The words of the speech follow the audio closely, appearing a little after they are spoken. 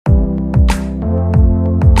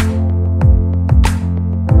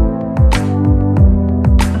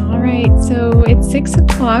it's 6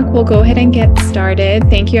 o'clock. We'll go ahead and get started.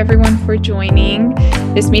 Thank you everyone for joining.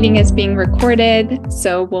 This meeting is being recorded,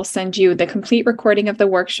 so we'll send you the complete recording of the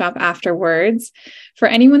workshop afterwards. For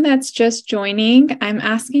anyone that's just joining, I'm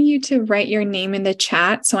asking you to write your name in the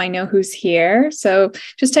chat so I know who's here. So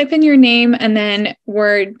just type in your name, and then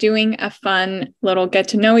we're doing a fun little get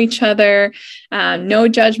to know each other. No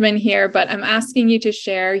judgment here, but I'm asking you to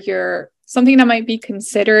share something that might be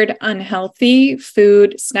considered unhealthy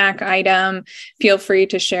food, snack item. Feel free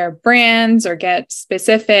to share brands or get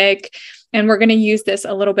specific. And we're going to use this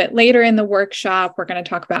a little bit later in the workshop. We're going to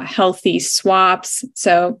talk about healthy swaps.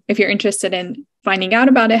 So if you're interested in finding out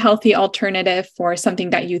about a healthy alternative for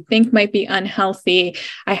something that you think might be unhealthy,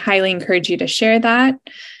 I highly encourage you to share that.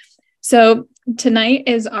 So tonight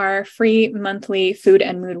is our free monthly food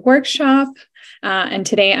and mood workshop. And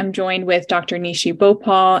today I'm joined with Dr. Nishi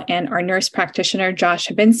Bhopal, and our nurse practitioner, Josh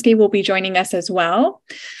Habinski, will be joining us as well.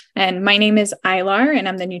 And my name is Ailar, and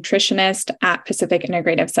I'm the nutritionist at Pacific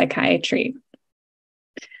Integrative Psychiatry.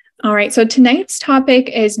 All right, so tonight's topic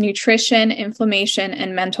is nutrition, inflammation,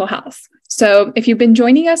 and mental health. So if you've been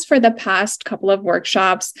joining us for the past couple of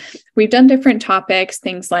workshops, we've done different topics,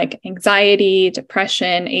 things like anxiety,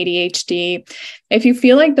 depression, ADHD. If you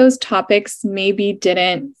feel like those topics maybe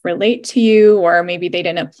didn't relate to you, or maybe they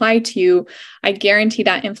didn't apply to you, I guarantee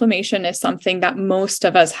that inflammation is something that most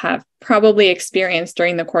of us have probably experienced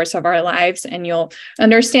during the course of our lives, and you'll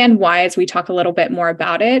understand why as we talk a little bit more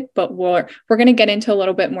about it. But we're going to get into a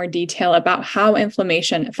little bit more detail about how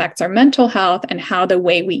inflammation affects our mental health and how the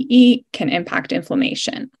way we eat can impact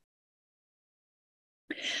inflammation.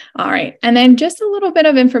 All right. And then just a little bit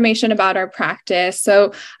of information about our practice.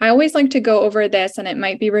 So I always like to go over this, and it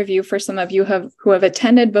might be review for some of you who have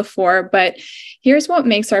attended before, but here's what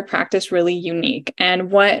makes our practice really unique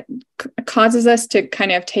and what causes us to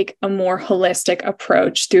kind of take a more holistic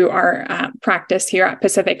approach through our practice here at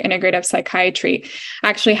Pacific Integrative Psychiatry. I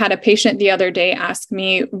actually had a patient the other day ask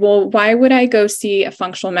me, well, why would I go see a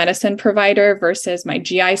functional medicine provider versus my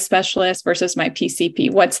GI specialist versus my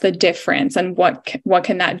PCP? What's the difference, and what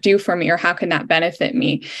can that do for me, or how can that benefit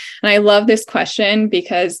me? And I love this question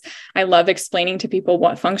because I love explaining to people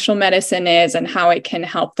what functional medicine is and how it can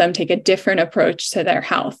help them take a different approach to their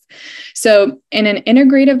health. So in an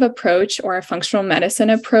integrative approach, or a functional medicine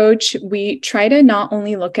approach, we try to not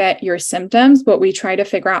only look at your symptoms, but we try to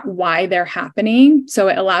figure out why they're happening. So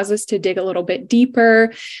it allows us to dig a little bit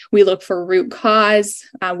deeper. We look for root cause.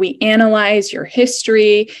 We analyze your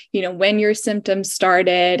history, when your symptoms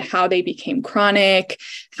started, how they became chronic,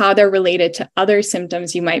 how they're related to other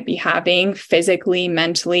symptoms you might be having physically,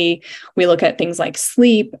 mentally. We look at things like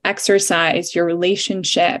sleep, exercise, your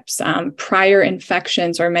relationships, prior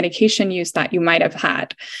infections or medication use that you might have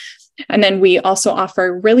had. And then we also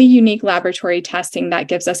offer really unique laboratory testing that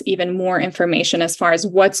gives us even more information as far as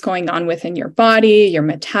what's going on within your body, your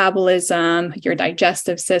metabolism, your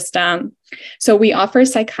digestive system. So we offer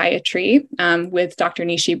psychiatry with Dr.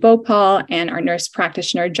 Nishi Bhopal and our nurse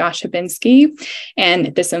practitioner, Josh Habinski.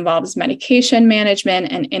 And this involves medication management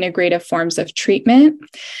and integrative forms of treatment.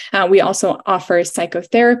 We also offer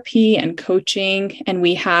psychotherapy and coaching. And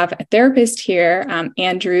we have a therapist here,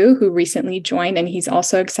 Andrew, who recently joined, and he's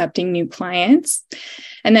also accepting new clients.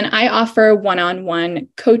 And then I offer one-on-one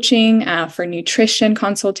coaching for nutrition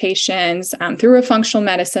consultations through a functional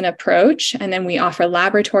medicine approach. And then we offer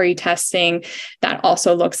laboratory testing that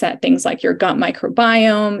also looks at things like your gut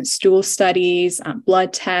microbiome, stool studies,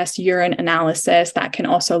 blood tests, urine analysis that can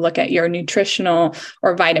also look at your nutritional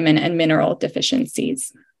or vitamin and mineral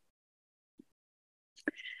deficiencies.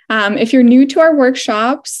 If you're new to our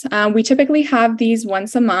workshops, we typically have these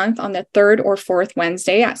once a month on the third or fourth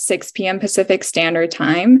Wednesday at 6 p.m. Pacific Standard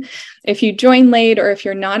Time. If you join late, or if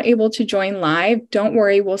you're not able to join live, don't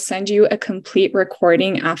worry, we'll send you a complete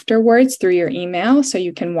recording afterwards through your email so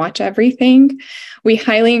you can watch everything. We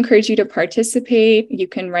highly encourage you to participate. You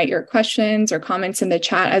can write your questions or comments in the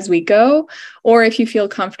chat as we go, or if you feel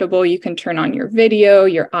comfortable, you can turn on your video,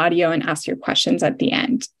 your audio, and ask your questions at the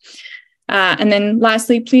end. And then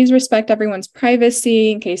lastly, please respect everyone's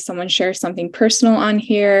privacy in case someone shares something personal on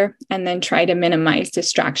here, and then try to minimize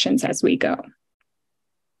distractions as we go.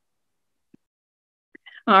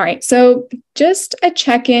 All right, so just a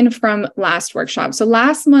check-in from last workshop. So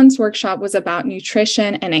last month's workshop was about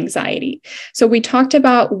nutrition and anxiety. So we talked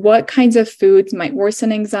about what kinds of foods might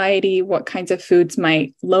worsen anxiety, what kinds of foods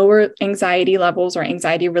might lower anxiety levels or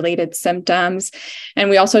anxiety-related symptoms. And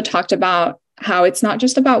we also talked about how it's not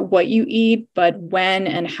just about what you eat, but when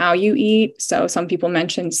and how you eat. So some people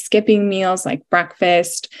mentioned skipping meals like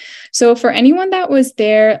breakfast. So for anyone that was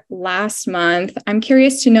there last month, I'm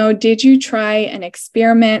curious to know, did you try an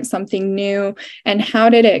experiment, something new, and how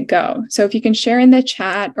did it go? So if you can share in the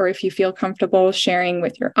chat, or if you feel comfortable sharing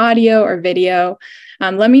with your audio or video,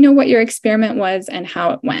 let me know what your experiment was and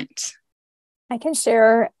how it went. I can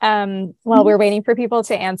share while we're waiting for people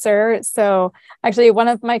to answer. So actually, one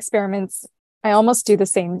of my experiments, I almost do the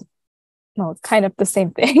same, well, kind of the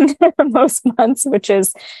same thing most months, which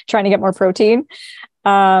is trying to get more protein,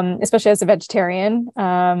 especially as a vegetarian.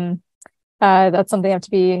 That's something I have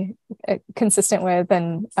to be consistent with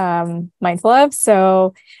and mindful of.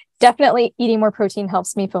 So definitely eating more protein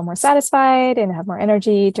helps me feel more satisfied and have more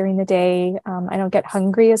energy during the day. I don't get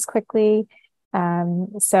hungry as quickly.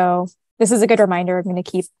 So this is a good reminder. I'm going to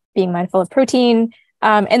keep being mindful of protein.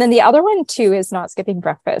 And then the other one too is not skipping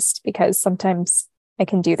breakfast, because sometimes I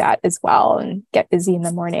can do that as well and get busy in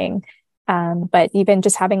the morning. But even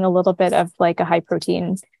just having a little bit of like a high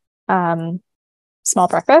protein small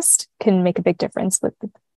breakfast can make a big difference with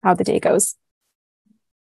how the day goes.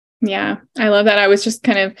 Yeah, I love that. I was just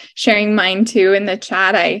kind of sharing mine too in the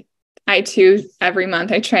chat. I too, every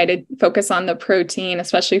month, I try to focus on the protein,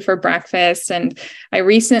 especially for breakfast. And I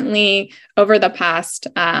recently, over the past,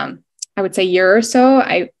 I would say year or so,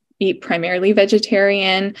 I eat primarily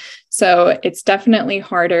vegetarian. So it's definitely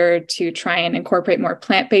harder to try and incorporate more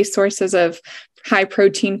plant-based sources of high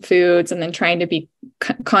protein foods, and then trying to be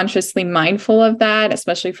consciously mindful of that,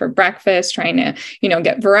 especially for breakfast, trying to,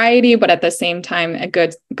 get variety, but at the same time, a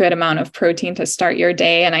good amount of protein to start your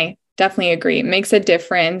day. And I definitely agree. It makes a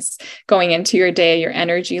difference going into your day, your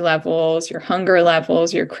energy levels, your hunger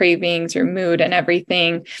levels, your cravings, your mood, and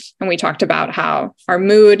everything. And we talked about how our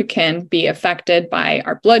mood can be affected by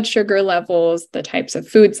our blood sugar levels, the types of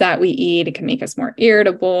foods that we eat. It can make us more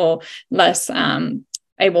irritable, less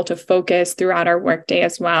able to focus throughout our workday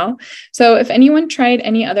as well. So if anyone tried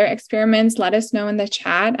any other experiments, let us know in the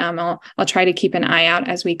chat. I'll try to keep an eye out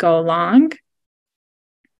as we go along.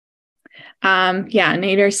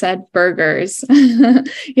 Nader said burgers.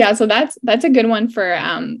 Yeah, so that's a good one for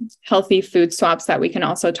healthy food swaps that we can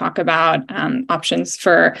also talk about. Options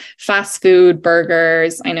for fast food,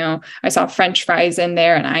 burgers. I know I saw French fries in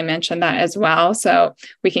there, and I mentioned that as well. So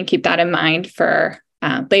we can keep that in mind for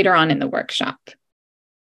later on in the workshop.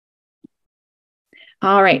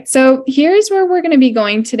 All right, so here's where we're going to be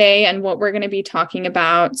going today and what we're going to be talking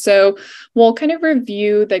about. So we'll kind of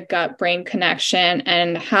review the gut-brain connection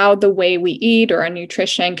and how the way we eat or our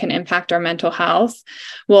nutrition can impact our mental health.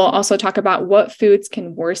 We'll also talk about what foods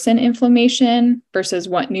can worsen inflammation versus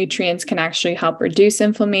what nutrients can actually help reduce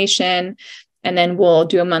inflammation. And then we'll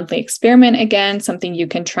do a monthly experiment again, something you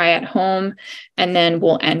can try at home. And then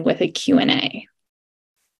we'll end with a Q&A.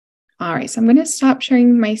 All right, so I'm going to stop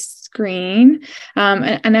sharing my screen.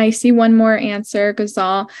 And I see one more answer,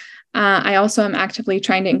 Ghazal. I also am actively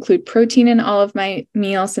trying to include protein in all of my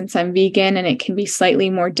meals since I'm vegan, and it can be slightly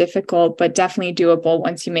more difficult, but definitely doable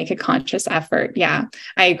once you make a conscious effort. Yeah,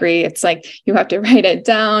 I agree. It's like you have to write it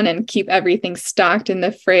down and keep everything stocked in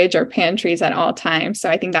the fridge or pantries at all times. So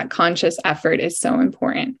I think that conscious effort is so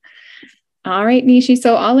important. All right, Nishi,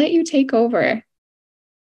 so I'll let you take over.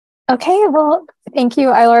 Okay, well, thank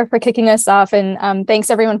you, Ailar, for kicking us off, and thanks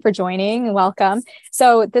everyone for joining. Welcome.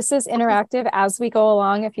 So this is interactive as we go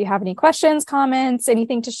along. If you have any questions, comments,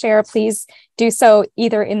 anything to share, please do so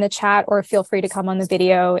either in the chat or feel free to come on the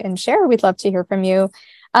video and share. We'd love to hear from you.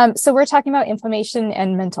 So we're talking about inflammation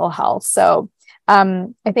and mental health. So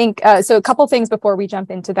I think, so a couple things before we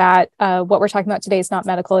jump into that. What we're talking about today is not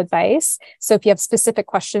medical advice. So if you have specific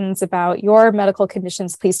questions about your medical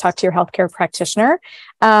conditions, please talk to your healthcare practitioner.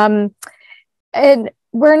 And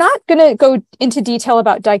we're not going to go into detail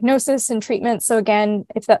about diagnosis and treatment. So again,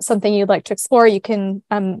 if that's something you'd like to explore, you can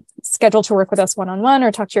schedule to work with us one-on-one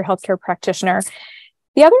or talk to your healthcare practitioner.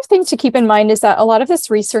 The other thing to keep in mind is that a lot of this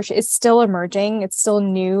research is still emerging. It's still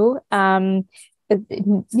new.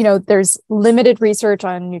 There's limited research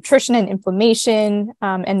on nutrition and inflammation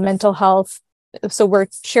and mental health. So we're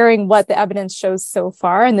sharing what the evidence shows so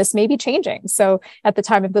far, and this may be changing. So at the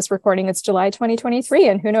time of this recording, it's July 2023,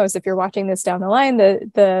 and who knows if you're watching this down the line,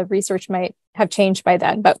 the research might have changed by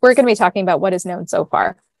then. But we're going to be talking about what is known so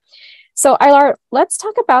far. So Ailar, let's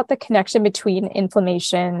talk about the connection between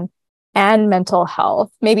inflammation and mental health.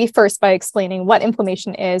 Maybe first by explaining what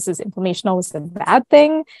inflammation is. Is inflammation always a bad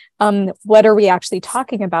thing? What are we actually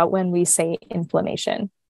talking about when we say inflammation?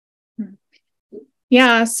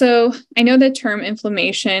 Yeah, so I know the term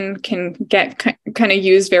inflammation can get kind of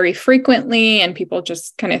used very frequently, and people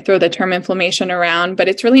just kind of throw the term inflammation around, but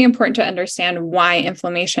it's really important to understand why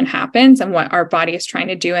inflammation happens and what our body is trying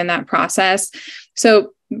to do in that process.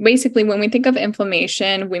 So basically, when we think of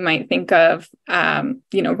inflammation, we might think of,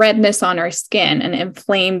 redness on our skin, an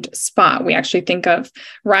inflamed spot. We actually think of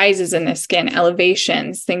rises in the skin,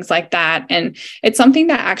 elevations, things like that. And it's something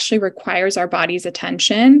that actually requires our body's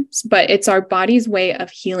attention, but it's our body's way of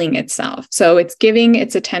healing itself. So it's giving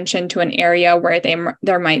its attention to an area where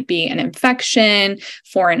there might be an infection,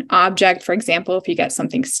 foreign object. For example, if you get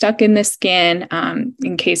something stuck in the skin,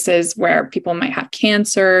 in cases where people might have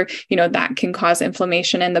cancer, that can cause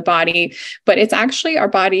inflammation in the body, but it's actually our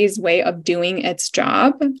body's way of doing its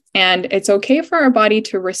job. And it's okay for our body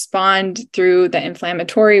to respond through the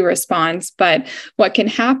inflammatory response. But what can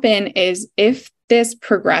happen is if this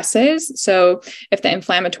progresses, so if the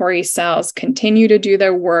inflammatory cells continue to do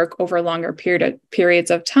their work over longer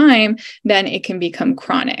periods of time, then it can become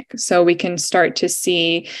chronic. So we can start to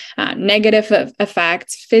see negative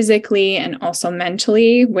effects physically and also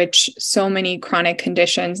mentally, which so many chronic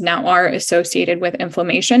conditions now are associated with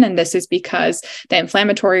inflammation. And this is because the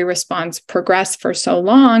inflammatory response progressed for so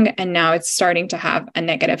long, and now it's starting to have a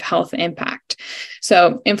negative health impact.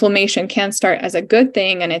 So inflammation can start as a good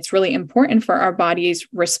thing, and it's really important for our body's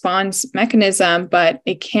response mechanism, but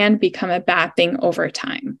it can become a bad thing over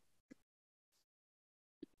time.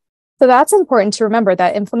 So that's important to remember,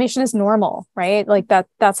 that inflammation is normal, right? Like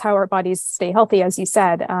that's how our bodies stay healthy, as you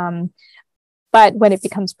said. But when it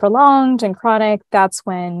becomes prolonged and chronic, that's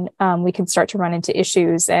when we can start to run into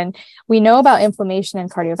issues. And we know about inflammation and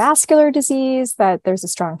cardiovascular disease, that there's a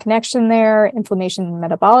strong connection there, inflammation and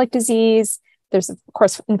metabolic disease. There's, of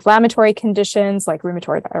course, inflammatory conditions like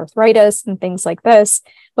rheumatoid arthritis and things like this.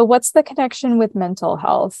 But what's the connection with mental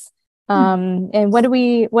health? And what do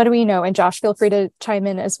we know? And Josh, feel free to chime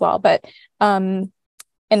in as well. But I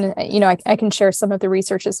can share some of the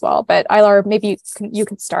research as well. But Ailar, maybe you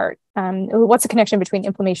could start. What's the connection between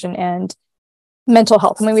inflammation and mental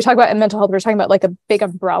health? And when we talk about mental health, we're talking about like a big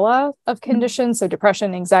umbrella of conditions. So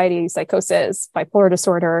depression, anxiety, psychosis, bipolar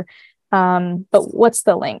disorder. But what's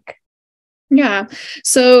the link? Yeah.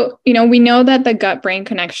 So, we know that the gut-brain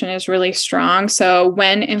connection is really strong. So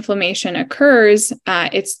when inflammation occurs,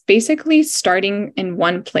 it's basically starting in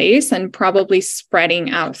one place and probably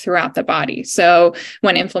spreading out throughout the body. So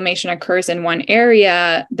when inflammation occurs in one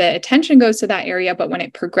area, the attention goes to that area, but when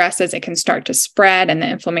it progresses, it can start to spread and the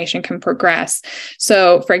inflammation can progress.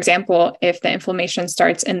 So for example, if the inflammation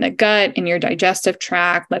starts in the gut, in your digestive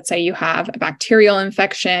tract, let's say you have a bacterial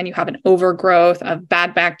infection, you have an overgrowth of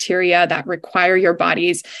bad bacteria that require your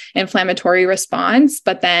body's inflammatory response,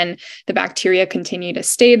 but then the bacteria continue to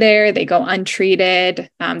stay there. They go untreated.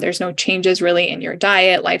 There's no changes really in your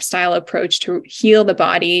diet, lifestyle approach to heal the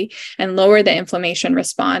body and lower the inflammation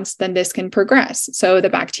response, then this can progress. So the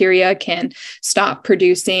bacteria can stop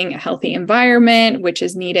producing a healthy environment, which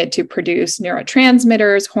is needed to produce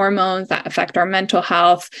neurotransmitters, hormones that affect our mental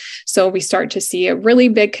health. So we start to see a really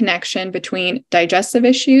big connection between digestive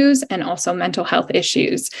issues and also mental health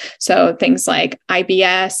issues. So things like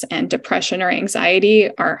IBS and depression or anxiety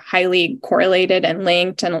are highly correlated and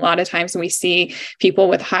linked. And a lot of times we see people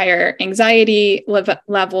with higher anxiety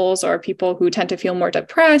levels, or people who tend to feel more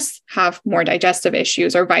depressed have more digestive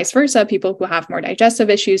issues, or vice versa. People who have more digestive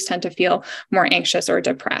issues tend to feel more anxious or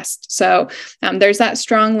depressed. So there's that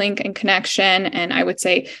strong link and connection. And I would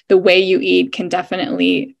say the way you eat can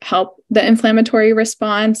definitely help the inflammatory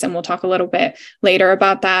response. And we'll talk a little bit later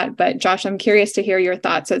about that. But Josh, I'm curious to hear your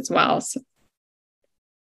thoughts as well.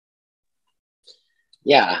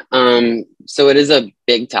 Yeah. So it is a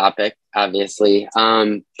big topic, obviously.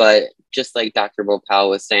 But just like Dr. Bhopal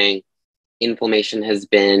was saying, inflammation has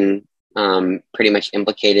been pretty much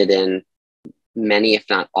implicated in many, if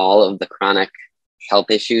not all, of the chronic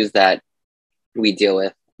health issues that we deal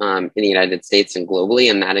with in the United States and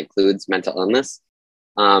globally, and that includes mental illness.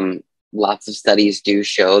 Lots of studies do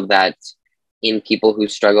show that in people who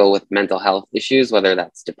struggle with mental health issues, whether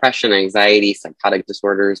that's depression, anxiety, psychotic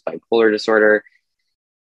disorders, bipolar disorder,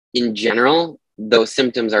 in general, those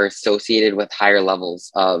symptoms are associated with higher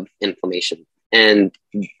levels of inflammation. And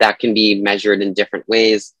that can be measured in different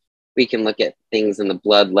ways. We can look at things in the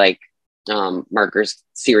blood like markers,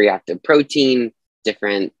 C-reactive protein,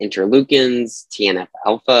 different interleukins,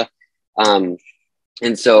 TNF-alpha.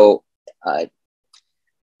 And so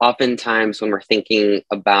oftentimes when we're thinking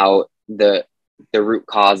about the root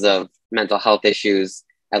cause of mental health issues,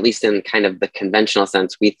 at least in kind of the conventional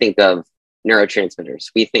sense, we think of neurotransmitters.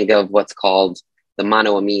 We think of what's called the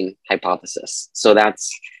monoamine hypothesis. So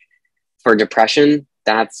that's for depression,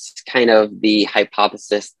 that's kind of the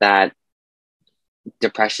hypothesis that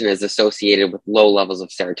depression is associated with low levels of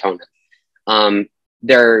serotonin.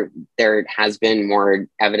 There has been more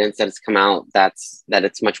evidence that has come out that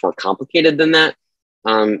it's much more complicated than that.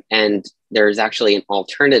 And there's actually an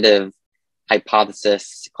alternative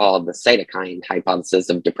hypothesis called the cytokine hypothesis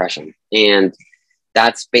of depression. And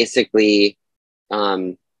that's basically,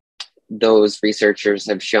 those researchers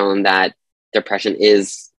have shown that depression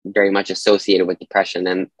is very much associated with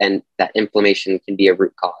depression, and that inflammation can be a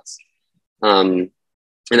root cause. And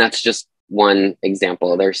that's just one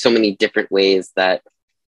example. There's so many different ways that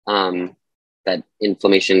that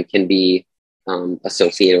inflammation can be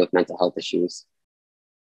associated with mental health issues.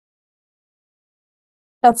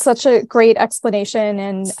 That's such a great explanation.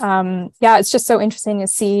 And yeah, it's just so interesting to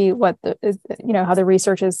see what how the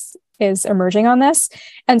research is emerging on this.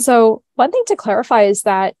 And so one thing to clarify is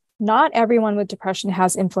that not everyone with depression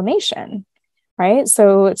has inflammation, right?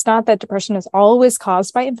 So it's not that depression is always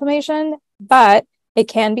caused by inflammation, but it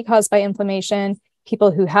can be caused by inflammation.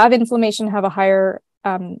 People who have inflammation have a higher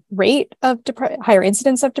rate of higher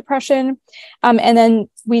incidence of depression. And then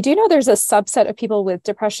we do know there's a subset of people with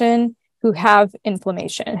depression who have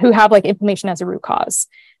inflammation, who have like inflammation as a root cause.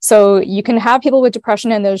 So you can have people with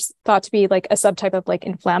depression, and there's thought to be like a subtype of like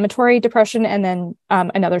inflammatory depression, and then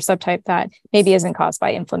another subtype that maybe isn't caused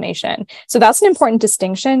by inflammation. So that's an important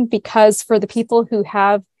distinction, because for the people who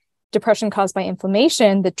have depression caused by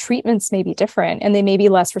inflammation, the treatments may be different, and they may be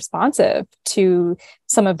less responsive to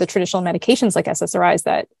some of the traditional medications like SSRIs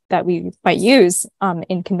that we might use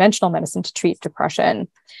in conventional medicine to treat depression.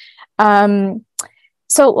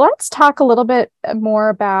 So let's talk a little bit more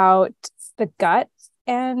about the gut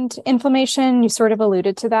and inflammation. You sort of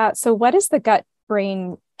alluded to that. So what is the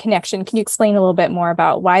gut-brain connection? Can you explain a little bit more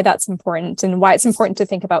about why that's important and why it's important to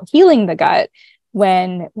think about healing the gut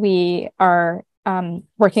when we are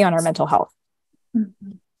working on our mental health?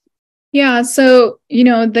 Mm-hmm. Yeah. So,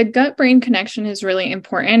 the gut-brain connection is really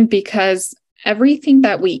important, because everything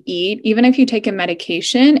that we eat, even if you take a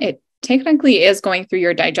medication, it technically is going through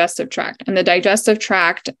your digestive tract, and the digestive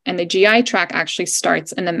tract and the GI tract actually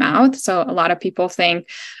starts in the mouth. So a lot of people think,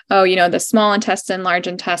 oh, the small intestine, large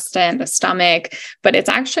intestine, the stomach, but it's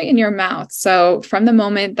actually in your mouth. So from the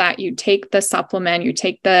moment that you take the supplement, you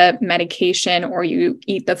take the medication, or you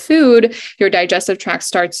eat the food, your digestive tract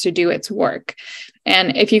starts to do its work.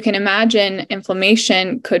 And if you can imagine,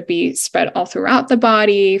 inflammation could be spread all throughout the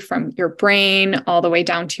body, from your brain all the way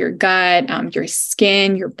down to your gut, your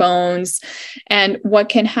skin, your bones. And what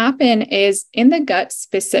can happen is, in the gut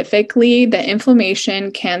specifically, the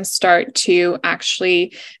inflammation can start to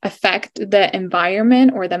actually affect the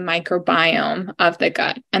environment or the microbiome of the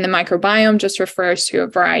gut. And the microbiome just refers to a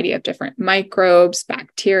variety of different microbes,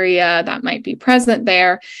 bacteria that might be present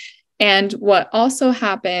there. And what also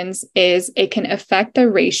happens is it can affect the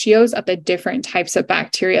ratios of the different types of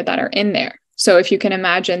bacteria that are in there. So if you can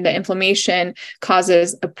imagine, the inflammation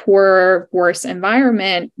causes a poorer, worse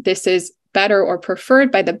environment, this is better or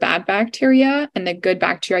preferred by the bad bacteria, and the good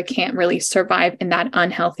bacteria can't really survive in that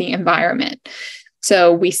unhealthy environment.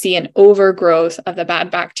 So we see an overgrowth of the bad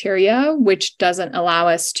bacteria, which doesn't allow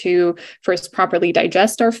us to first properly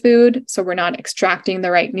digest our food. So we're not extracting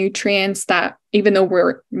the right nutrients that, even though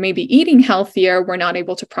we're maybe eating healthier, we're not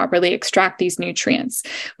able to properly extract these nutrients.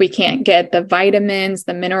 We can't get the vitamins,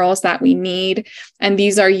 the minerals that we need. And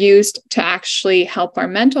these are used to actually help our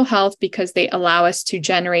mental health, because they allow us to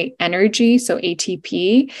generate energy, so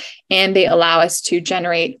ATP, and they allow us to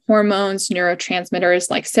generate hormones, neurotransmitters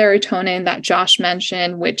like serotonin that Josh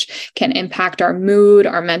mentioned, which can impact our mood,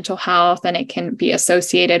 our mental health, and it can be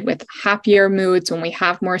associated with happier moods when we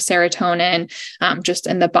have more serotonin just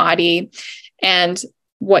in the body. And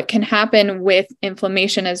what can happen with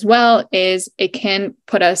inflammation as well is it can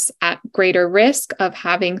put us at greater risk of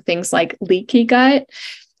having things like leaky gut.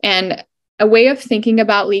 And a way of thinking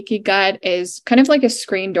about leaky gut is kind of like a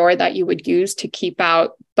screen door that you would use to keep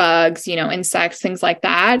out bugs, insects, things like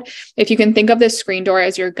that. If you can think of this screen door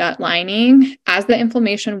as your gut lining, as the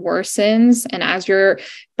inflammation worsens and as your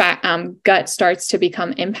gut starts to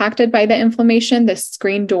become impacted by the inflammation, the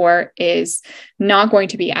screen door is not going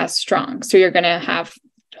to be as strong. So you're going to have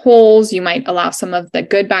holes. You might allow some of the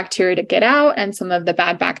good bacteria to get out and some of the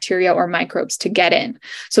bad bacteria or microbes to get in.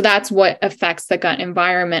 So that's what affects the gut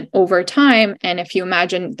environment over time. And if you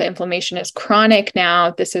imagine the inflammation is chronic now,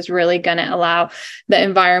 this is really going to allow the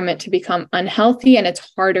environment to become unhealthy, and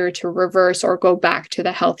it's harder to reverse or go back to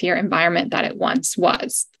the healthier environment that it once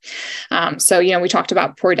was. So, we talked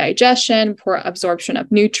about poor digestion, poor absorption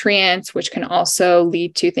of nutrients, which can also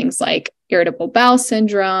lead to things like irritable bowel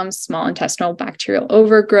syndrome, small intestinal bacterial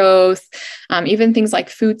overgrowth, even things like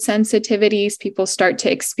food sensitivities people start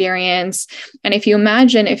to experience. And if you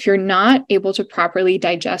imagine, if you're not able to properly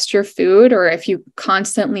digest your food, or if you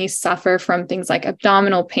constantly suffer from things like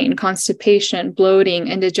abdominal pain, constipation, bloating,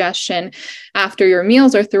 indigestion after your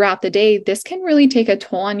meals or throughout the day, this can really take a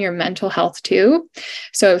toll on your mental health too.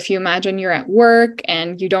 So if you imagine you're at work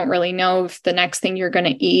and you don't really know if the next thing you're going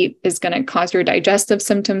to eat is going to cause your digestive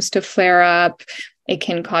symptoms to flare up, it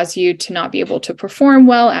can cause you to not be able to perform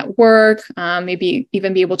well at work, maybe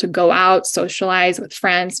even be able to go out, socialize with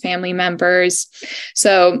friends, family members.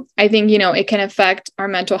 So I think, it can affect our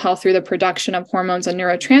mental health through the production of hormones and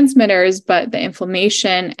neurotransmitters, but the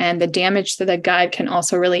inflammation and the damage to the gut can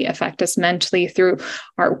also really affect us mentally through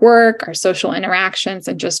our work, our social interactions,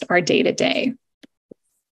 and just our day-to-day.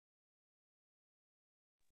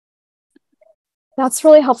 That's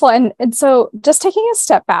really helpful. And so just taking a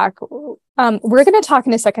step back, we're going to talk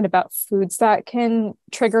in a second about foods that can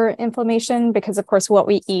trigger inflammation, because of course, what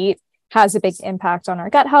we eat has a big impact on our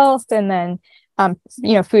gut health. And then,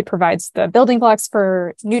 food provides the building blocks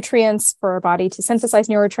for nutrients for our body to synthesize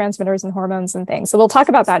neurotransmitters and hormones and things. So we'll talk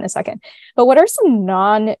about that in a second. But what are some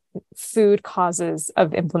non-food causes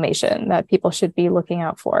of inflammation that people should be looking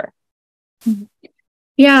out for?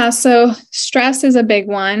 Yeah, so stress is a big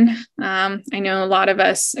one. I know a lot of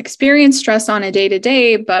us experience stress on a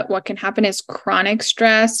day-to-day, but what can happen is chronic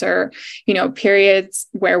stress, or, periods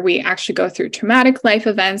where we actually go through traumatic life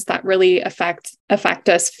events that really affect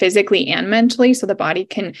us physically and mentally. So the body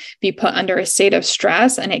can be put under a state of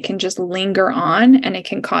stress, and it can just linger on, and it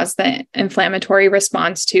can cause the inflammatory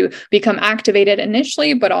response to become activated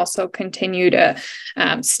initially, but also continue to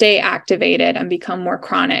stay activated and become more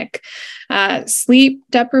chronic. Sleep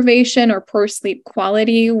deprivation or poor sleep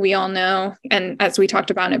quality, we all know, and as we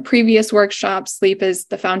talked about in a previous workshop, sleep is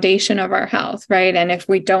the foundation of our health, right? And if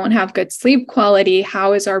we don't have good sleep quality,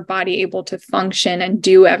 how is our body able to function and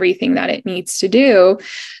do everything that it needs to do?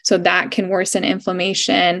 So that can worsen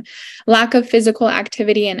inflammation. Lack of physical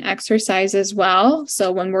activity and exercise as well.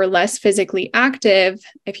 So when we're less physically active,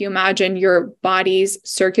 if you imagine your body's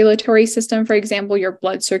circulatory system, for example, your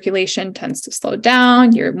blood circulation tends to slow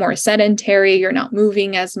down, you're more sedentary, you're not moving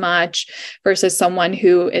as much, versus someone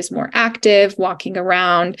who is more active, walking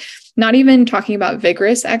around, not even talking about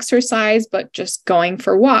vigorous exercise, but just going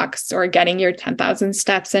for walks or getting your 10,000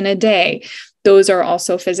 steps in a day. Those are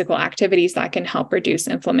also physical activities that can help reduce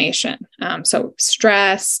inflammation. So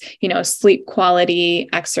stress, sleep quality,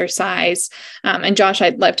 exercise. And Josh,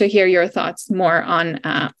 I'd love to hear your thoughts more on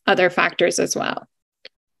other factors as well.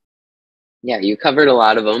 Yeah, you covered a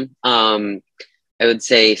lot of them. I would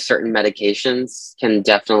say certain medications can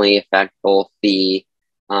definitely affect both the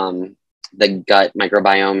gut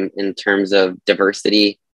microbiome in terms of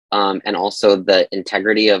diversity, and also the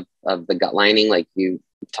integrity of the gut lining, like you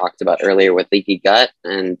talked about earlier with leaky gut.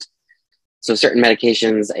 And so certain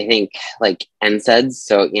medications, I think like NSAIDs,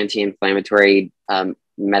 so anti-inflammatory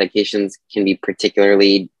medications, can be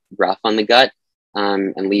particularly rough on the gut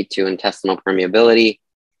and lead to intestinal permeability.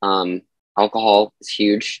 Alcohol is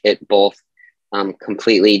huge. It both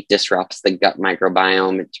completely disrupts the gut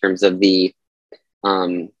microbiome in terms of the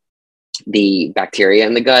bacteria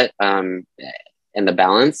in the gut and the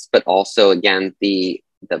balance, but also again the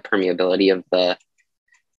permeability of the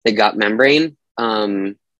gut membrane.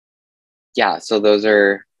 So those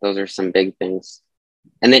are some big things.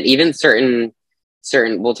 And then even certain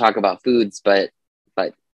we'll talk about foods, but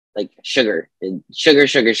like sugar,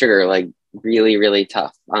 like really, really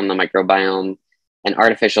tough on the microbiome. And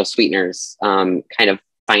artificial sweeteners, kind of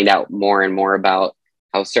find out more and more about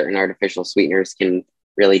how certain artificial sweeteners can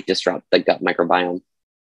really disrupt the gut microbiome.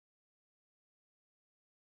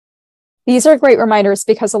 These are great reminders,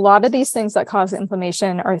 because a lot of these things that cause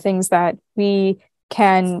inflammation are things that we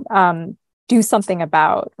can do something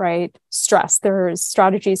about, right? Stress. There's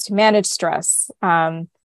strategies to manage stress,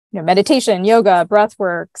 meditation, yoga, breath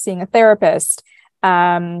work, seeing a therapist.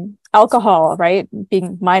 Alcohol, right?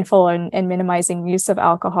 Being mindful and minimizing use of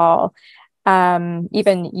alcohol,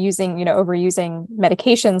 even using, overusing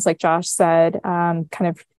medications, like Josh said, kind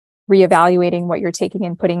of reevaluating what you're taking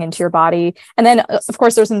and putting into your body. And then, of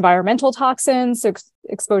course, there's environmental toxins, so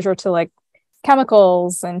exposure to like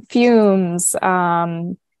chemicals and fumes,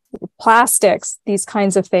 plastics, these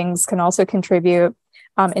kinds of things can also contribute.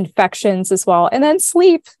 Infections as well. And then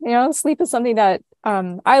sleep, sleep is something that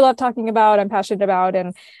I love talking about, I'm passionate about,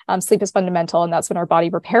 and sleep is fundamental, and that's when our body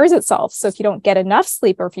repairs itself. So if you don't get enough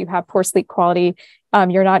sleep, or if you have poor sleep quality,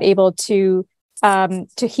 you're not able to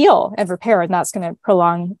to heal and repair, and that's going to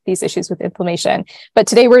prolong these issues with inflammation. But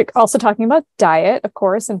today we're also talking about diet, of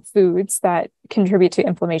course, and foods that contribute to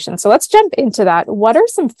inflammation. So let's jump into that. What are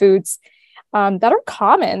some foods that are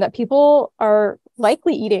common that people are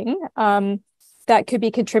likely eating that could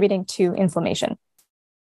be contributing to inflammation?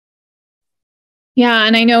 Yeah,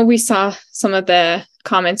 and I know we saw some of the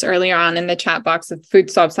comments earlier on in the chat box of food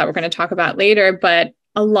stops that we're going to talk about later, but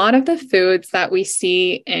a lot of the foods that we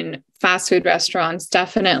see in fast food restaurants,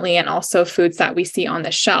 definitely, and also foods that we see on the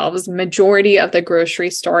shelves, majority of the grocery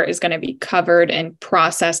store is going to be covered in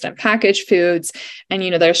processed and packaged foods. And,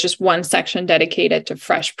 there's just one section dedicated to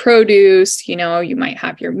fresh produce. You might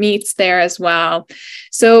have your meats there as well.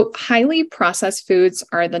 So highly processed foods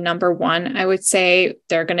are the number one. I would say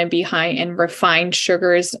they're going to be high in refined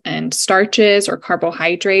sugars and starches or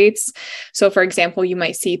carbohydrates. So for example, you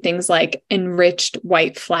might see things like enriched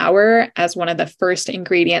white flour as one of the first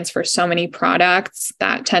ingredients for so many products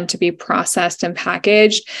that tend to be processed and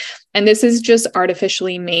packaged. And this is just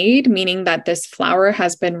artificially made, meaning that this flour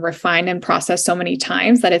has been refined and processed so many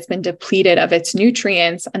times that it's been depleted of its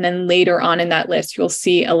nutrients. And then later on in that list, you'll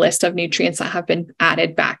see a list of nutrients that have been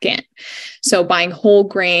added back in. So buying whole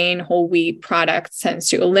grain, whole wheat products tends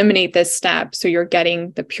to eliminate this step. So you're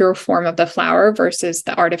getting the pure form of the flour versus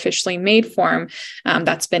the artificially made form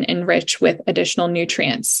that's been enriched with additional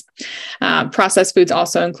nutrients. Processed foods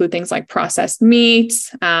also include things like processed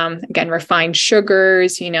meats, again, refined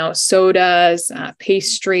sugars, sodas,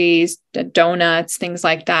 pastries, donuts, things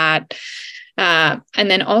like that. And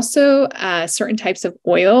then also certain types of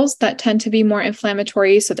oils that tend to be more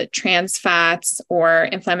inflammatory. So the trans fats or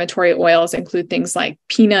inflammatory oils include things like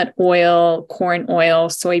peanut oil, corn oil,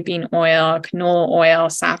 soybean oil, canola oil,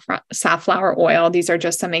 safflower oil. These are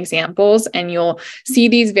just some examples. And you'll see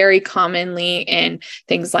these very commonly in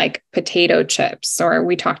things like potato chips, or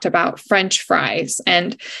we talked about French fries.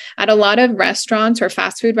 And at a lot of restaurants or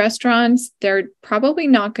fast food restaurants, they're probably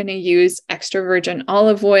not going to use extra virgin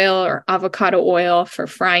olive oil or avocado oil for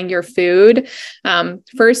frying your food.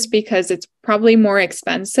 First, because it's probably more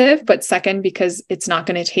expensive, but second, because it's not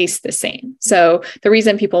going to taste the same. So the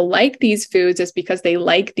reason people like these foods is because they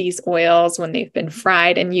like these oils when they've been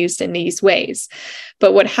fried and used in these ways.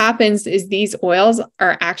 But what happens is these oils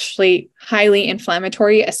are actually highly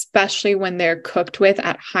inflammatory, especially when they're cooked with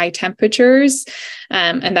at high temperatures.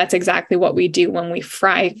 And that's exactly what we do when we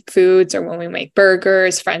fry foods or when we make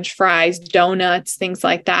burgers, French fries, donuts, things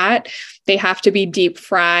like that. They have to be deep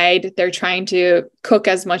fried. They're trying to cook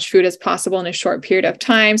as much food as possible in a short period of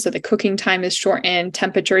time. So the cooking time is shortened,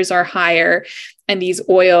 temperatures are higher, and these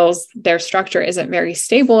oils, their structure isn't very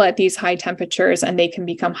stable at these high temperatures, and they can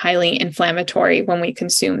become highly inflammatory when we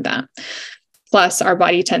consume them. Plus, our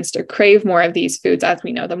body tends to crave more of these foods. As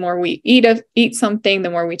we know, the more we eat something,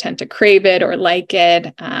 the more we tend to crave it or like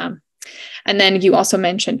it. And then you also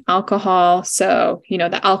mentioned alcohol. So,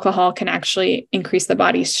 the alcohol can actually increase the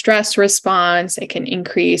body's stress response. It can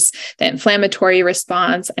increase the inflammatory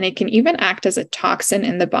response, and it can even act as a toxin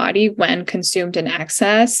in the body when consumed in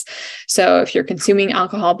excess. So if you're consuming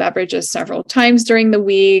alcohol beverages several times during the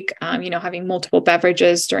week, having multiple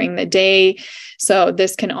beverages during the day. So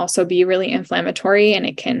this can also be really inflammatory, and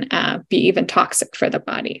it can be even toxic for the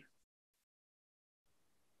body.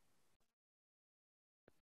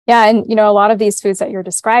 Yeah. And, a lot of these foods that you're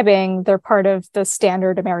describing, they're part of the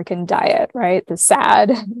standard American diet, right? The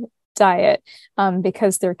SAD diet,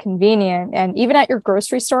 because they're convenient. And even at your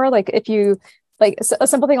grocery store, like if you like a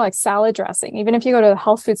simple thing like salad dressing, even if you go to a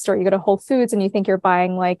health food store, you go to Whole Foods and you think you're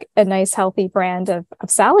buying like a nice healthy brand of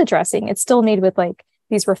salad dressing, it's still made with like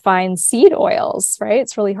these refined seed oils, right?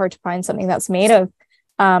 It's really hard to find something that's made of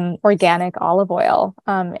organic olive oil.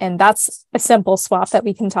 And that's a simple swap that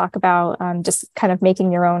we can talk about, just kind of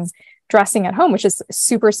making your own dressing at home, which is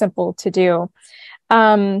super simple to do.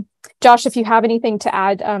 Josh, if you have anything to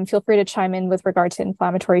add, feel free to chime in with regard to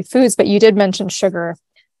inflammatory foods, but you did mention sugar.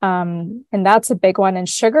 And that's a big one. And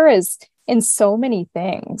sugar is in so many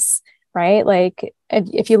things, right? Like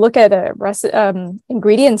if you look at a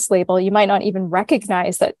ingredients label, you might not even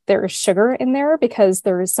recognize that there is sugar in there because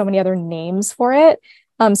there's so many other names for it.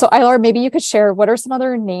 So Ailar, maybe you could share what are some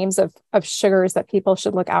other names of sugars that people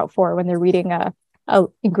should look out for when they're reading a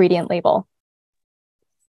ingredient label?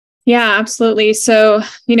 Yeah, absolutely. So,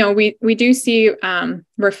 we do see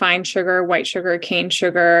refined sugar, white sugar, cane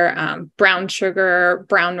sugar, brown sugar,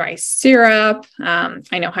 brown rice syrup.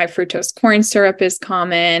 I know high fructose corn syrup is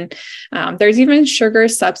common. There's even sugar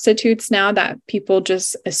substitutes now that people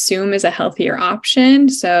just assume is a healthier option.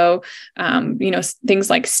 So, things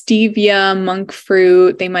like stevia, monk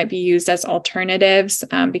fruit, they might be used as alternatives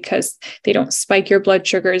because they don't spike your blood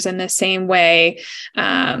sugars in the same way.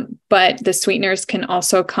 But the sweeteners can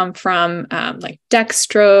also come from like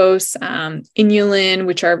dextrose, inulin,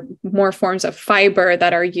 which are more forms of fiber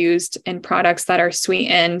that are used in products that are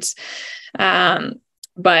sweetened.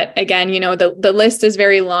 But again, the list is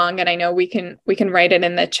very long, and I know we can write it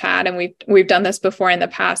in the chat, and we've done this before in the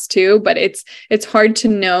past too, but it's hard to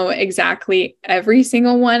know exactly every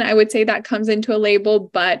single one, I would say, that comes into a label,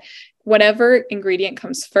 but whatever ingredient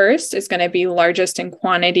comes first is going to be largest in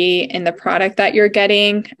quantity in the product that you're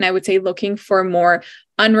getting. And I would say looking for more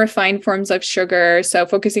unrefined forms of sugar. So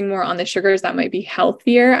focusing more on the sugars that might be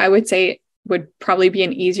healthier, I would say would probably be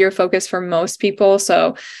an easier focus for most people.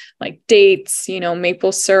 So like dates,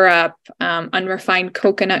 maple syrup, unrefined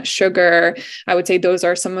coconut sugar. I would say those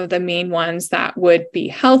are some of the main ones that would be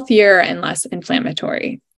healthier and less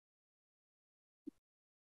inflammatory.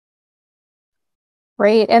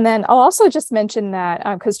 Great. And then I'll also just mention that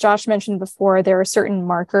because Josh mentioned before, there are certain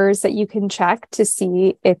markers that you can check to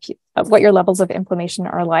see what your levels of inflammation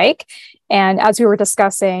are like. And as we were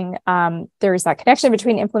discussing, there's that connection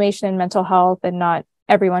between inflammation and mental health, and not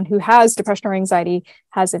everyone who has depression or anxiety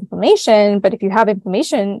has inflammation. But if you have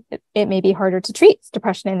inflammation, it may be harder to treat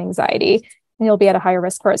depression and anxiety, and you'll be at a higher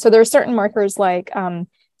risk for it. So there are certain markers like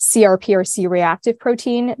CRP or C-reactive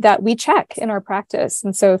protein that we check in our practice.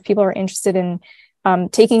 And so if people are interested in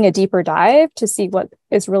taking a deeper dive to see what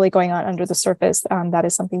is really going on under the surface, that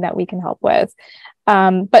is something that we can help with.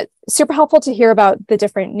 But super helpful to hear about the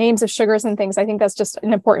different names of sugars and things. I think that's just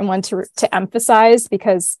an important one to emphasize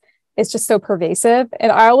because it's just so pervasive.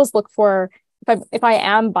 And I always look for, if I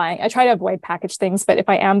am buying, I try to avoid packaged things, but if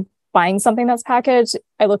I am buying something that's packaged,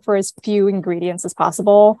 I look for as few ingredients as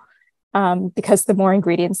possible, because the more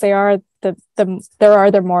ingredients there are,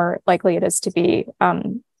 the more likely it is to be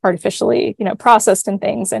artificially, processed and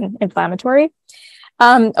things and inflammatory.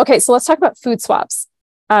 Okay, so let's talk about food swaps.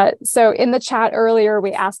 So in the chat earlier,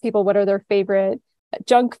 we asked people what are their favorite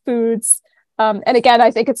junk foods. And again,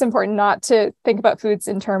 I think it's important not to think about foods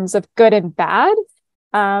in terms of good and bad.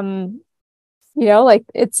 Like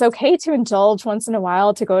it's okay to indulge once in a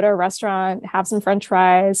while, to go to a restaurant, have some French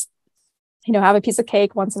fries, have a piece of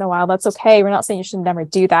cake once in a while. That's okay. We're not saying you should never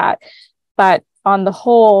do that. But on the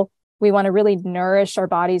whole, we want to really nourish our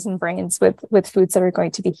bodies and brains with foods that are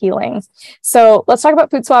going to be healing. So let's talk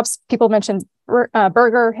about food swaps. People mentioned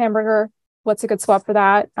burger, hamburger. What's a good swap for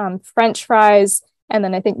that? French fries, and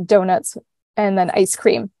then I think donuts, and then ice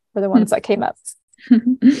cream were the ones that came up.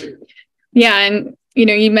 Yeah. And,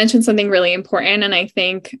 you mentioned something really important. And I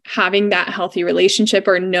think having that healthy relationship,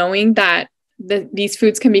 or knowing that these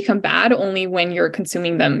foods can become bad only when you're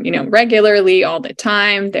consuming them, regularly all the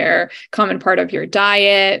time. They're a common part of your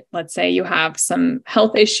diet. Let's say you have some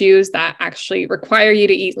health issues that actually require you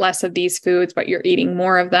to eat less of these foods, but you're eating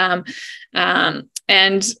more of them.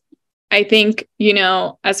 And I think,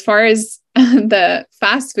 as far as the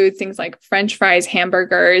fast foods, things like French fries,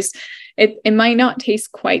 hamburgers, it might not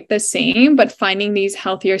taste quite the same, but finding these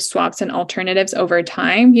healthier swaps and alternatives over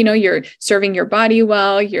time, you're serving your body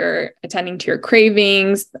well, you're attending to your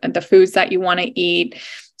cravings, the foods that you want to eat.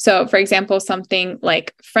 So for example, something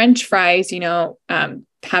like French fries,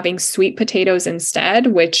 having sweet potatoes instead,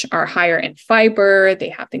 which are higher in fiber. They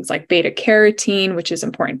have things like beta carotene, which is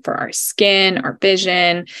important for our skin, our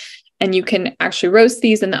vision. And you can actually roast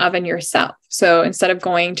these in the oven yourself. So instead of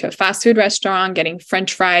going to a fast food restaurant, getting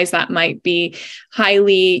French fries that might be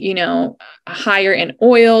highly, higher in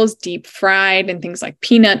oils, deep fried, and things like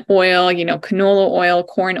peanut oil, canola oil,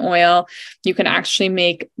 corn oil, you can actually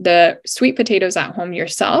make the sweet potatoes at home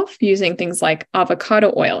yourself using things like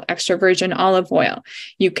avocado oil, extra virgin olive oil.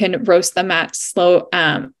 You can roast them at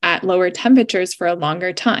lower temperatures for a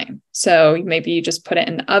longer time. So maybe you just put it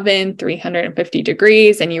in the oven, 350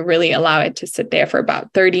 degrees, and you really allow it to sit there for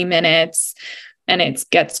about 30 minutes. And it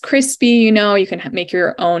gets crispy, you can make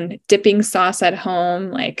your own dipping sauce at home,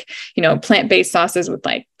 like, plant-based sauces with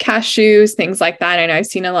like cashews, things like that. And I've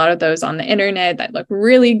seen a lot of those on the internet that look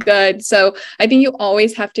really good. So I think you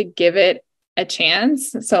always have to give it a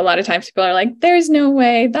chance. So a lot of times people are like, there's no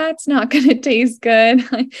way, that's not going to taste good.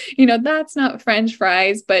 That's not French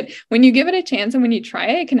fries. But when you give it a chance and when you try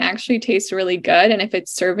it, it can actually taste really good. And if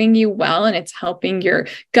it's serving you well and it's helping your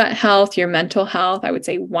gut health, your mental health, I would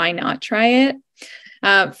say, why not try it?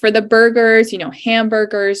 For the burgers,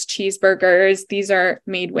 hamburgers, cheeseburgers, these are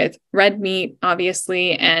made with red meat,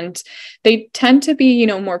 obviously, and they tend to be,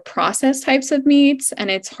 more processed types of meats. And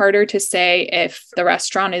it's harder to say if the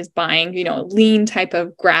restaurant is buying, a lean type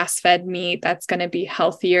of grass-fed meat that's going to be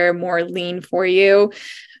healthier, more lean for you.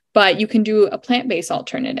 But you can do a plant-based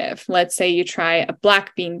alternative. Let's say you try a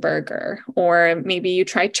black bean burger, or maybe you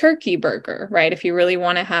try turkey burger, right? If you really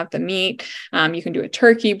want to have the meat, you can do a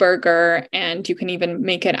turkey burger, and you can even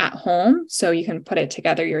make it at home. So you can put it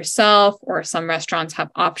together yourself, or some restaurants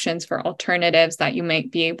have options for alternatives that you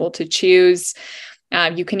might be able to choose.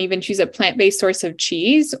 You can even choose a plant-based source of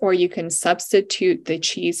cheese, or you can substitute the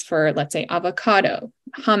cheese for, let's say, avocado,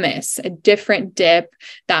 hummus, a different dip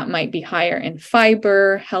that might be higher in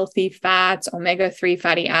fiber, healthy fats, omega-3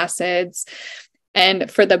 fatty acids. And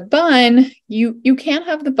for the bun, you can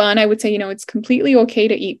have the bun. I would say, it's completely okay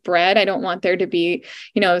to eat bread. I don't want there to be,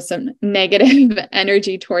 some negative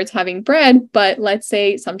energy towards having bread. But let's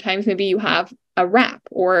say sometimes maybe you have a wrap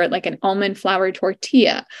or like an almond flour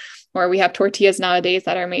tortilla. Or we have tortillas nowadays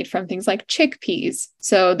that are made from things like chickpeas.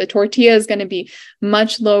 So the tortilla is going to be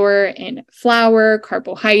much lower in flour,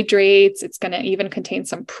 carbohydrates. It's going to even contain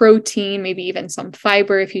some protein, maybe even some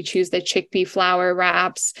fiber if you choose the chickpea flour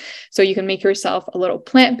wraps. So you can make yourself a little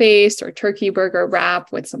plant-based or turkey burger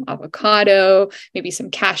wrap with some avocado, maybe some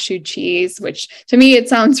cashew cheese, which to me, it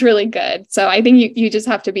sounds really good. So I think you just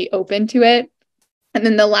have to be open to it. And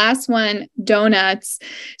then the last one, donuts.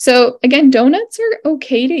 So again, donuts are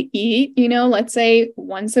okay to eat, let's say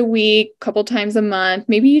once a week, a couple times a month.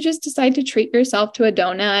 Maybe you just decide to treat yourself to a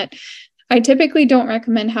donut. I typically don't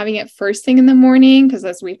recommend having it first thing in the morning because,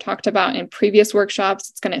 as we've talked about in previous workshops,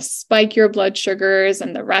 it's going to spike your blood sugars,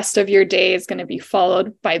 and the rest of your day is going to be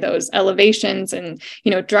followed by those elevations and,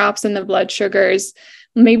 drops in the blood sugars.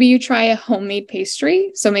 Maybe you try a homemade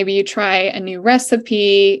pastry. So maybe you try a new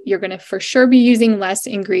recipe. You're going to for sure be using less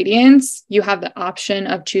ingredients. You have the option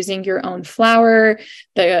of choosing your own flour,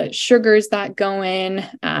 the sugars that go in,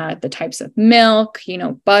 the types of milk,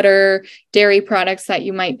 butter, dairy products that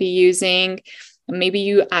you might be using. Maybe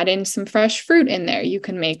you add in some fresh fruit in there. You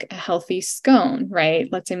can make a healthy scone, right?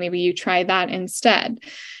 Let's say maybe you try that instead.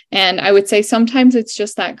 And I would say sometimes it's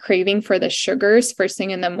just that craving for the sugars first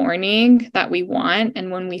thing in the morning that we want.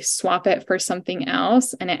 And when we swap it for something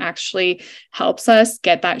else, and it actually helps us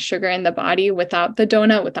get that sugar in the body without the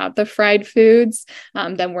donut, without the fried foods,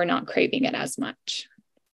 then we're not craving it as much.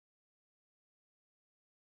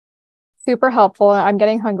 Super helpful. I'm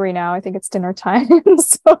getting hungry now. I think it's dinner time.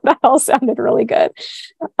 So that all sounded really good.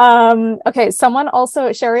 Okay.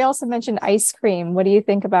 Sherry also mentioned ice cream. What do you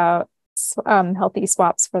think about healthy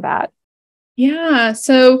swaps for that? Yeah.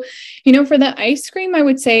 So, for the ice cream, I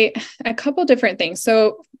would say a couple different things.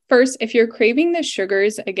 So first, if you're craving the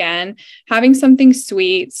sugars, again, having something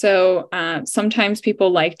sweet. So sometimes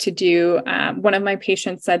people like to do, one of my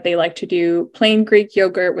patients said they like to do plain Greek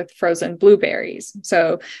yogurt with frozen blueberries.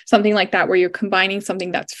 So something like that, where you're combining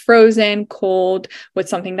something that's frozen, cold, with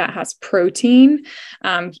something that has protein.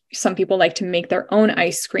 Some people like to make their own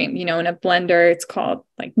ice cream, in a blender. It's called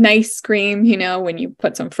like nice cream, when you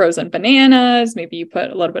put some frozen bananas, maybe you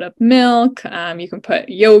put a little bit of milk, you can put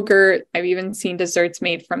yogurt. I've even seen desserts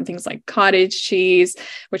made from things like cottage cheese,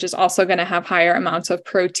 which is also going to have higher amounts of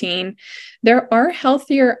protein. There are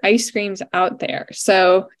healthier ice creams out there.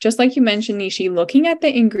 So just like you mentioned, Nishi, looking at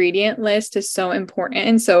the ingredient list is so important.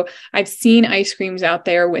 And so I've seen ice creams out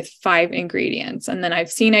there with 5 ingredients, and then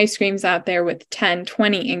I've seen ice creams out there with 10,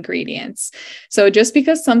 20 ingredients. So just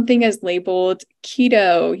because something is labeled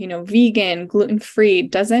keto, vegan, gluten-free,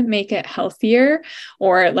 doesn't make it healthier.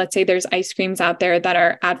 Or let's say there's ice creams out there that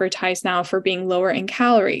are advertised now for being lower in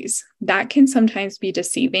calories. That can sometimes be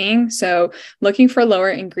deceiving. So looking for lower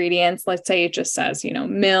ingredients, let's say it just says,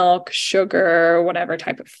 milk, sugar, whatever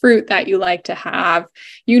type of fruit that you like to have.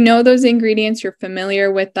 Those ingredients, you're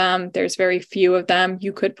familiar with them. There's very few of them.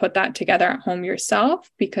 You could put that together at home yourself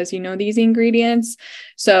because these ingredients.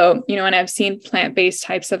 So, and I've seen plant-based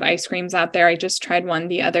types of ice creams out there. I just tried one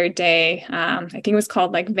the other day. I think it was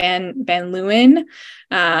called like Van Leeuwen.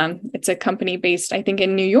 It's a company based, I think,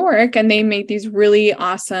 in New York, and they made these really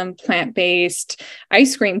awesome plant-based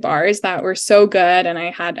ice cream bars that were so good. And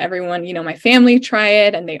I had everyone, my family try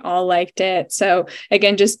it, and they all liked it. So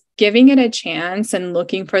again, just giving it a chance and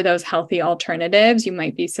looking for those healthy alternatives, you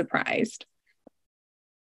might be surprised.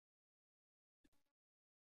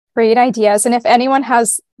 Great ideas. And if anyone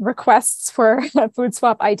has requests for a food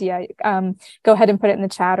swap idea, go ahead and put it in the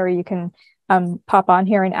chat, or you can pop on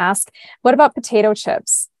here and ask. What about potato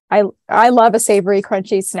chips? I love a savory,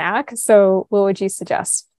 crunchy snack. So what would you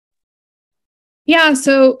suggest? Yeah,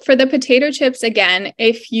 so for the potato chips, again,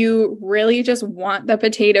 if you really just want the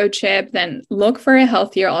potato chip, then look for a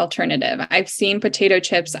healthier alternative. I've seen potato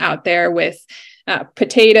chips out there with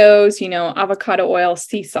potatoes, avocado oil,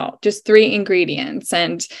 sea salt, just 3 ingredients.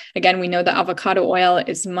 And again, we know that avocado oil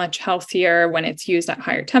is much healthier when it's used at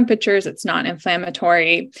higher temperatures. It's not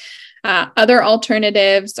inflammatory. Other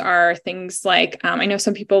alternatives are things like, I know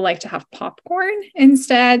some people like to have popcorn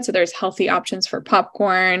instead. So there's healthy options for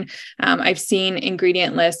popcorn. I've seen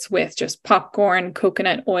ingredient lists with just popcorn,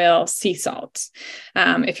 coconut oil, sea salt.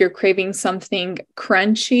 If you're craving something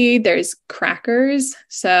crunchy, there's crackers.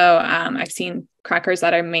 So I've seen crackers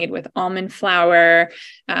that are made with almond flour.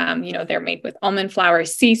 They're made with almond flour,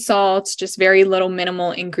 sea salt, just very little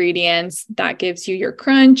minimal ingredients. That gives you your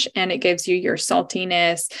crunch and it gives you your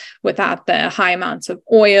saltiness without the high amounts of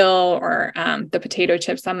oil or the potato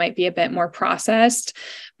chips that might be a bit more processed.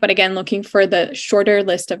 But again, looking for the shorter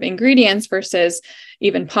list of ingredients versus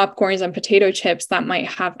even popcorns and potato chips that might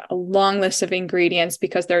have a long list of ingredients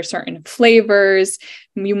because there are certain flavors.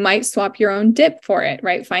 You might swap your own dip for it,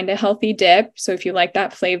 right? Find a healthy dip. So if you like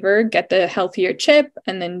that flavor, get the healthier chip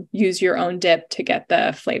and then use your own dip to get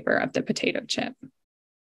the flavor of the potato chip.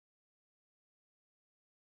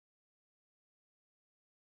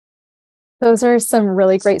 Those are some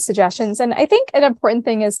really great suggestions. And I think an important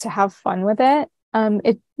thing is to have fun with it.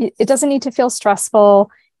 It doesn't need to feel stressful.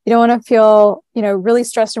 You don't want to feel, really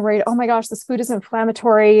stressed and worried, oh my gosh, this food is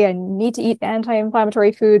inflammatory and need to eat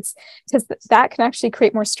anti-inflammatory foods, because that can actually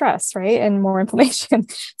create more stress, right? And more inflammation.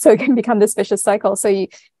 So it can become this vicious cycle. So you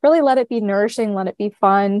really let it be nourishing, let it be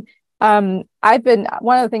fun. One of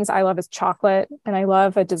the things I love is chocolate, and I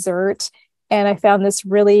love a dessert. And I found this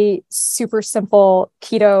really super simple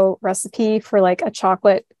keto recipe for like a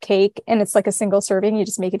chocolate cake. And it's like a single serving. You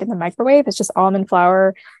just make it in the microwave. It's just almond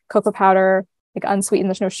flour, cocoa powder, like unsweetened.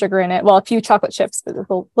 There's no sugar in it. Well, a few chocolate chips, but there's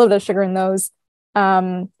a little bit of sugar in those.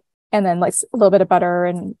 And then like a little bit of butter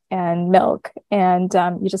and milk. And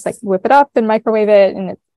you just like whip it up and microwave it. And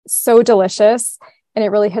it's so delicious. And it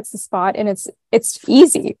really hits the spot. And it's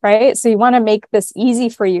easy, right? So you want to make this easy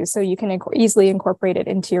for you so you can easily incorporate it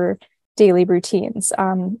into your daily routines,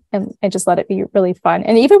 and just let it be really fun.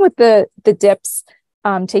 And even with the dips,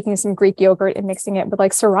 taking some Greek yogurt and mixing it with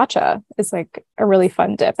like sriracha is like a really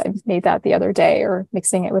fun dip. I made that the other day, or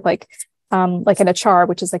mixing it with like an achar,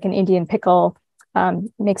 which is like an Indian pickle,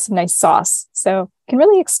 makes a nice sauce. So you can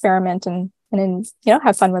really experiment and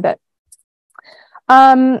have fun with it.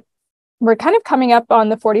 We're kind of coming up on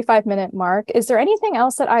the 45-minute mark. Is there anything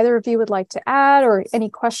else that either of you would like to add, or any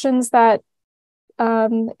questions that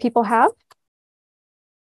people have?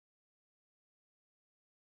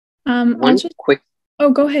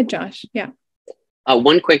 Go ahead, Josh. Yeah.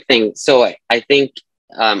 One quick thing. So I think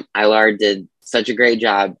Ailar did such a great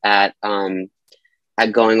job at going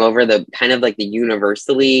over the kind of like the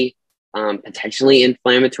universally potentially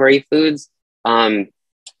inflammatory foods. I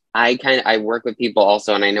work with people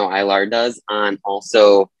also, and I know Ailar does, on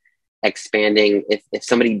also expanding if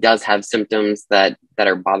somebody does have symptoms that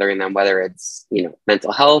are bothering them, whether it's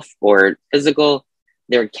mental health or physical,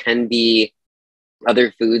 there can be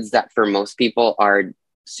other foods that for most people are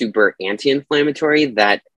super anti-inflammatory,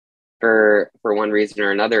 that for one reason or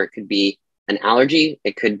another, it could be an allergy,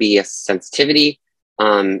 it could be a sensitivity,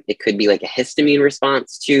 it could be like a histamine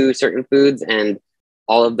response to certain foods, and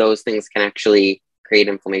all of those things can actually create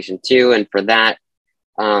inflammation too. And for that,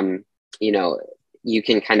 you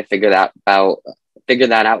can kind of figure that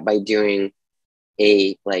out by doing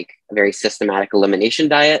a very systematic elimination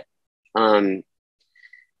diet. And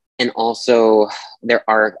also there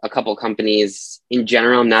are a couple companies in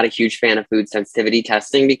general. I'm not a huge fan of food sensitivity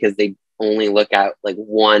testing because they only look at like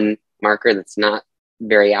one marker that's not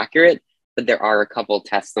very accurate, but there are a couple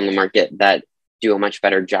tests on the market that do a much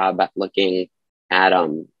better job at looking at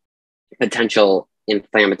potential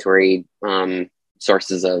inflammatory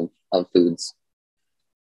sources of foods.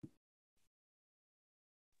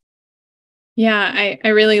 Yeah, I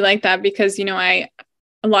really like that because,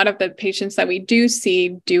 a lot of the patients that we do see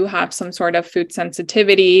do have some sort of food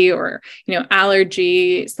sensitivity or,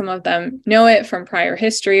 allergy. Some of them know it from prior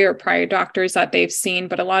history or prior doctors that they've seen,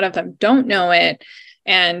 but a lot of them don't know it.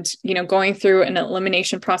 And, going through an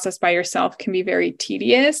elimination process by yourself can be very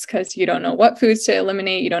tedious because you don't know what foods to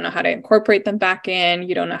eliminate. You don't know how to incorporate them back in.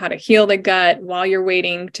 You don't know how to heal the gut while you're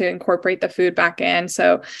waiting to incorporate the food back in.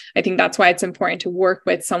 So I think that's why it's important to work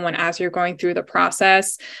with someone as you're going through the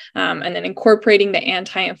process, and then incorporating the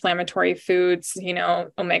anti-inflammatory foods,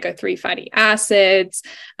 omega-3 fatty acids,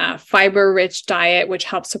 fiber-rich diet, which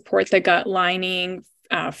helps support the gut lining,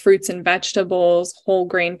 fruits and vegetables, whole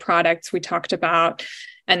grain products we talked about,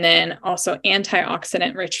 And then also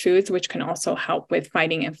antioxidant rich foods, which can also help with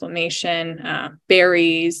fighting inflammation,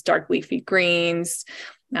 berries, dark leafy greens,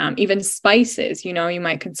 even spices. You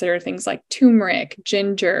might consider things like turmeric,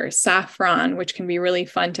 ginger, saffron, which can be really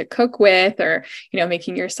fun to cook with, or,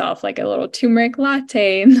 making yourself like a little turmeric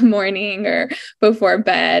latte in the morning or before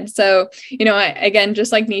bed. So, again,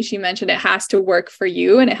 just like Nishi mentioned, it has to work for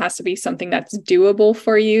you and it has to be something that's doable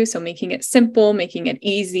for you. So making it simple, making it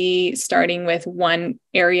easy, starting with one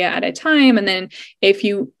area at a time. And then if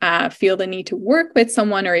you feel the need to work with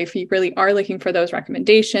someone, or if you really are looking for those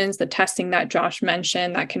recommendations, the testing that Josh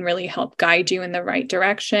mentioned, that can really help guide you in the right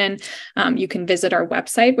direction, you can visit our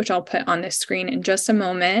website, which I'll put on the screen in just a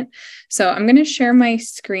moment. So I'm going to share my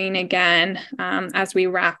screen again as we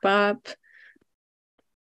wrap up.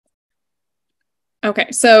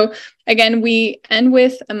 Okay, so again, we end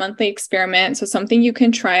with a monthly experiment. So something you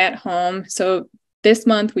can try at home. So this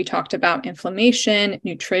month, we talked about inflammation,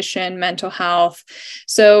 nutrition, mental health.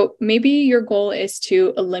 So maybe your goal is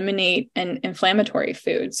to eliminate an inflammatory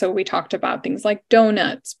food. So we talked about things like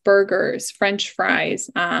donuts, burgers, French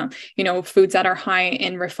fries, foods that are high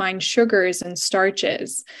in refined sugars and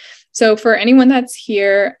starches. So for anyone that's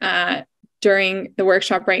here during the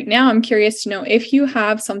workshop right now, I'm curious to know if you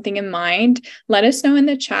have something in mind. Let us know in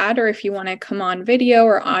the chat, or if you want to come on video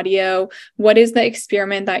or audio, what is the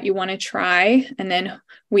experiment that you want to try? And then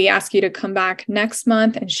we ask you to come back next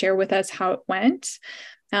month and share with us how it went.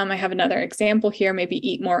 I have another example here. Maybe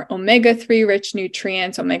eat more omega-3 rich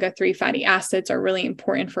nutrients. Omega-3 fatty acids are really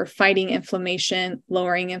important for fighting inflammation,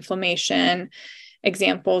 lowering inflammation.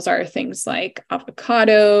 Examples are things like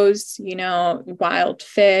avocados, wild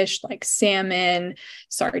fish like salmon,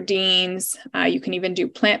 sardines. You can even do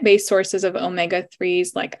plant-based sources of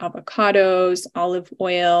omega-3s like avocados, olive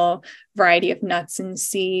oil, variety of nuts and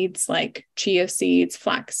seeds like chia seeds,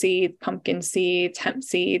 flax seeds, pumpkin seeds, hemp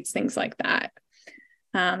seeds, things like that.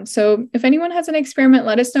 So if anyone has an experiment,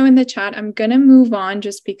 let us know in the chat. I'm going to move on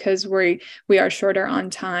just because we are shorter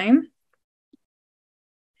on time.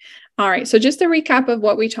 All right, so just a recap of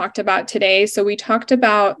what we talked about today. So we talked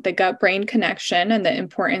about the gut-brain connection and the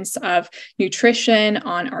importance of nutrition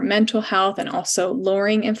on our mental health, and also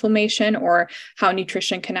lowering inflammation, or how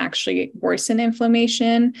nutrition can actually worsen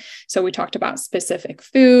inflammation. So we talked about specific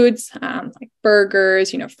foods like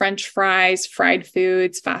burgers, French fries, fried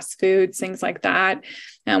foods, fast foods, things like that.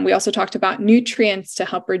 We also talked about nutrients to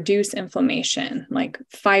help reduce inflammation, like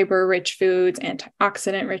fiber-rich foods,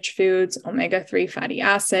 antioxidant-rich foods, omega-3 fatty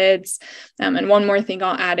acids. And one more thing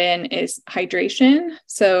I'll add in is hydration.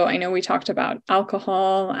 So I know we talked about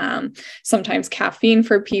alcohol, sometimes caffeine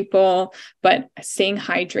for people, but staying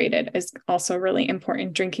hydrated is also really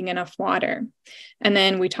important, drinking enough water. And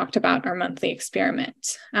then we talked about our monthly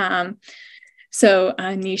experiment. So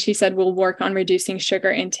Nishi said, we'll work on reducing sugar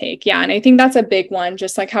intake. Yeah, and I think that's a big one.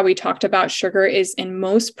 Just like how we talked about, sugar is in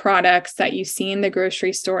most products that you see in the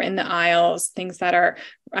grocery store, in the aisles. Things that are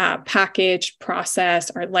packaged,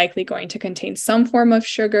 processed are likely going to contain some form of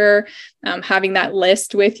sugar. Having that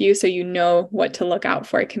list with you so you know what to look out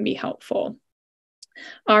for, it can be helpful.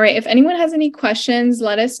 All right, if anyone has any questions,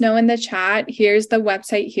 let us know in the chat. Here's the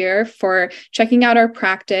website here for checking out our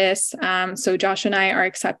practice. So Josh and I are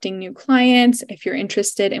accepting new clients. If you're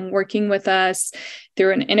interested in working with us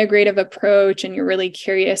through an integrative approach, and you're really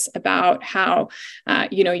curious about how,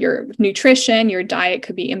 your nutrition, your diet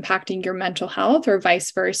could be impacting your mental health, or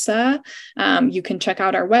vice versa, you can check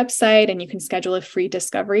out our website and you can schedule a free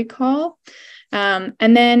discovery call. And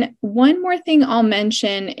then one more thing I'll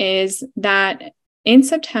mention is that in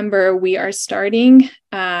September, we are starting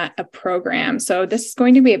a program. So this is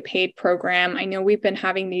going to be a paid program. I know we've been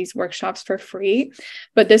having these workshops for free,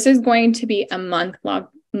 but this is going to be a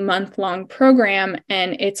month-long program,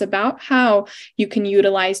 and it's about how you can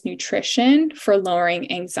utilize nutrition for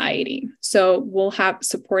lowering anxiety. So we'll have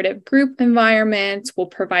supportive group environments. We'll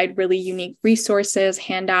provide really unique resources,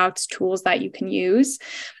 handouts, tools that you can use.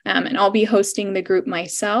 And I'll be hosting the group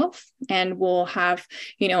myself, and we'll have,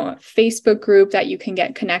 a Facebook group that you can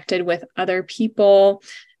get connected with other people.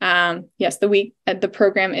 Yes, the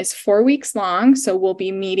program is 4 weeks long. So we'll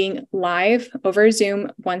be meeting live over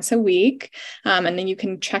Zoom once a week. And then you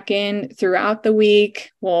can check in throughout the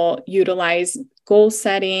week. We'll utilize goal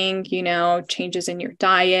setting, changes in your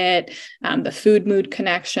diet, the food mood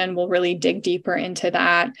connection. We'll really dig deeper into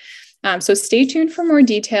that. So stay tuned for more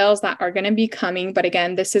details that are going to be coming. But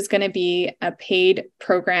again, this is going to be a paid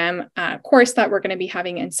program course that we're going to be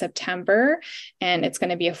having in September, and it's going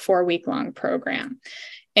to be a 4-week long program.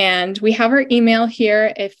 And we have our email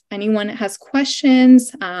here if anyone has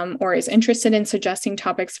questions or is interested in suggesting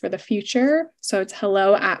topics for the future. So it's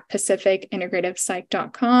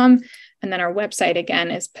hello@pacificintegrativepsych.com. And then our website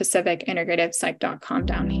again is pacificintegrativepsych.com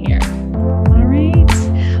down here. All right.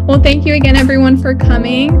 Well, thank you again, everyone, for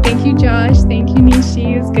coming. Thank you, Josh. Thank you,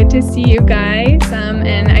 Nishi. It was good to see you guys.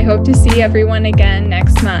 And I hope to see everyone again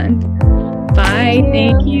next month. Bye.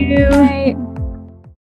 Thank you. Bye.